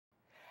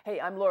Hey,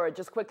 I'm Laura.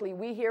 Just quickly,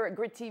 we here at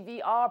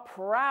GRITtv are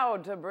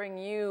proud to bring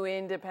you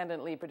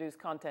independently produced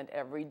content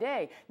every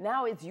day.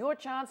 Now it's your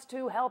chance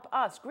to help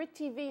us.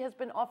 GRITtv has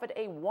been offered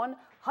a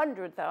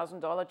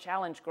 $100,000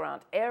 challenge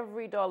grant.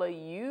 Every dollar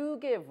you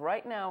give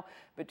right now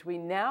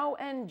between now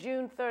and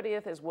June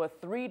 30th is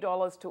worth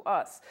 $3 to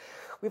us.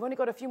 We've only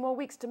got a few more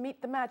weeks to meet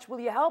the match.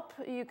 Will you help?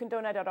 You can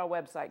donate at our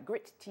website,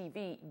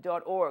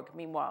 GRITtv.org.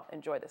 Meanwhile,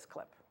 enjoy this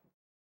clip.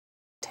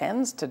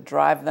 Tends to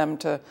drive them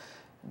to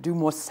do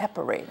more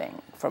separating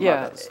from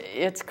others. Yeah,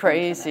 it's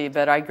crazy,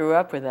 but I grew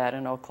up with that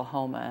in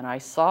Oklahoma, and I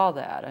saw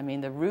that. I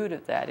mean, the root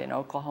of that in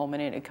Oklahoma,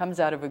 and it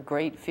comes out of a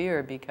great fear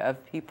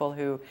of people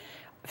who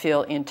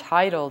feel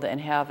entitled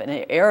and have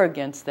an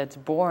arrogance that's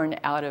born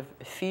out of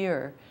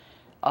fear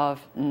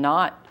of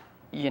not,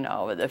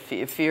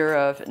 the fear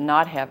of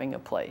not having a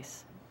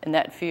place, and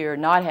that fear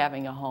not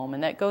having a home,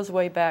 and that goes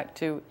way back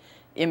to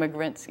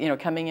immigrants,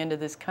 coming into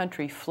this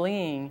country,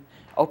 fleeing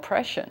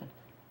oppression.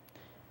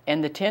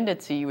 And the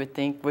tendency, you would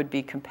think, would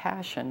be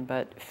compassion,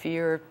 but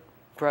fear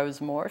grows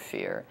more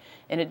fear.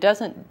 And it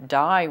doesn't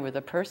die with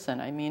a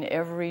person. I mean,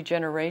 every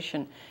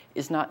generation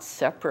is not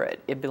separate.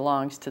 It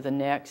belongs to the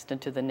next and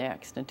to the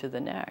next and to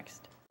the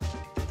next.